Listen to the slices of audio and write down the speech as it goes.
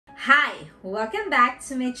Hi! Welcome back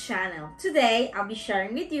to my channel. Today, I'll be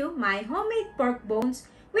sharing with you my homemade pork bones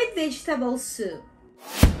with vegetable soup.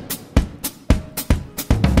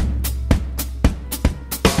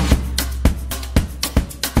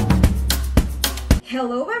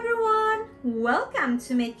 Hello everyone! Welcome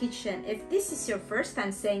to my kitchen. If this is your first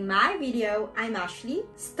time seeing my video, I'm Ashley.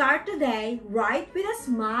 Start today right with a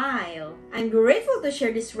smile. I'm grateful to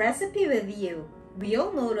share this recipe with you. We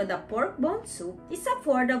all know that the pork bone soup is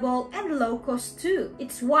affordable and low cost too.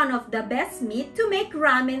 It's one of the best meat to make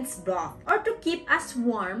ramen's broth or to keep us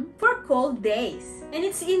warm for cold days. And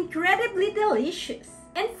it's incredibly delicious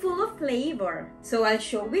and full of flavor. So I'll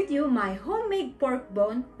show with you my homemade pork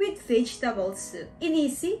bone with vegetable soup in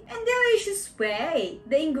easy and delicious way.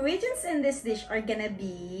 The ingredients in this dish are gonna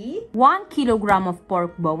be 1 kilogram of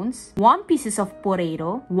pork bones, 1 pieces of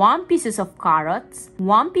potato, 1 pieces of carrots,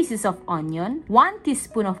 1 pieces of onion, 1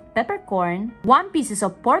 teaspoon of peppercorn, 1 pieces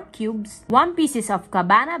of pork cubes, 1 pieces of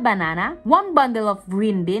cabana banana, 1 bundle of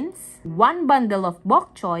green beans, 1 bundle of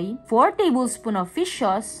bok choy, 4 tablespoons of fish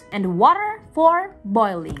sauce, and water for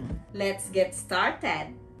boiling. Let's get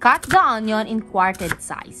started. Cut the onion in quartered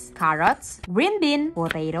size, carrots, green bean,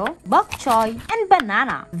 potato, bok choy, and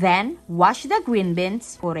banana. Then, wash the green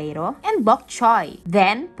beans, potato, and bok choy.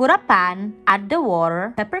 Then, put a pan, add the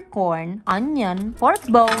water, peppercorn, onion, pork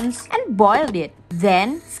bones, and boil it.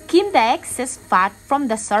 Then, skim the excess fat from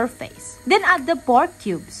the surface. Then, add the pork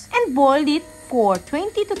cubes and boil it for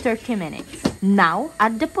 20 to 30 minutes. Now,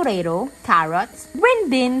 add the potato, carrots, green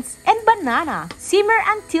beans, and banana. Simmer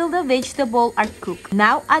until the vegetables are cooked.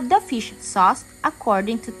 Now, add the fish sauce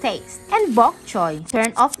according to taste and bok choy.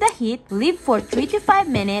 Turn off the heat, leave for 3 to 5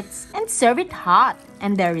 minutes, and serve it hot.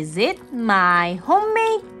 And there is it, my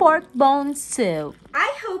homemade pork bone soup.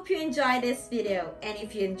 I hope you enjoyed this video, and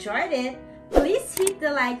if you enjoyed it, please hit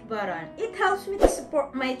the like button. It helps me to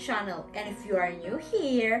support my channel. And if you are new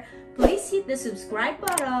here, please hit the subscribe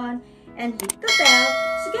button and hit the bell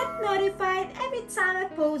to get notified every time I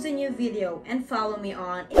post a new video. And follow me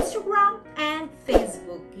on Instagram and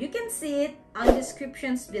Facebook. You can see it on the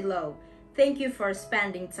descriptions below. Thank you for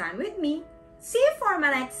spending time with me. See you for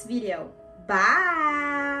my next video.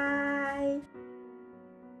 Bye!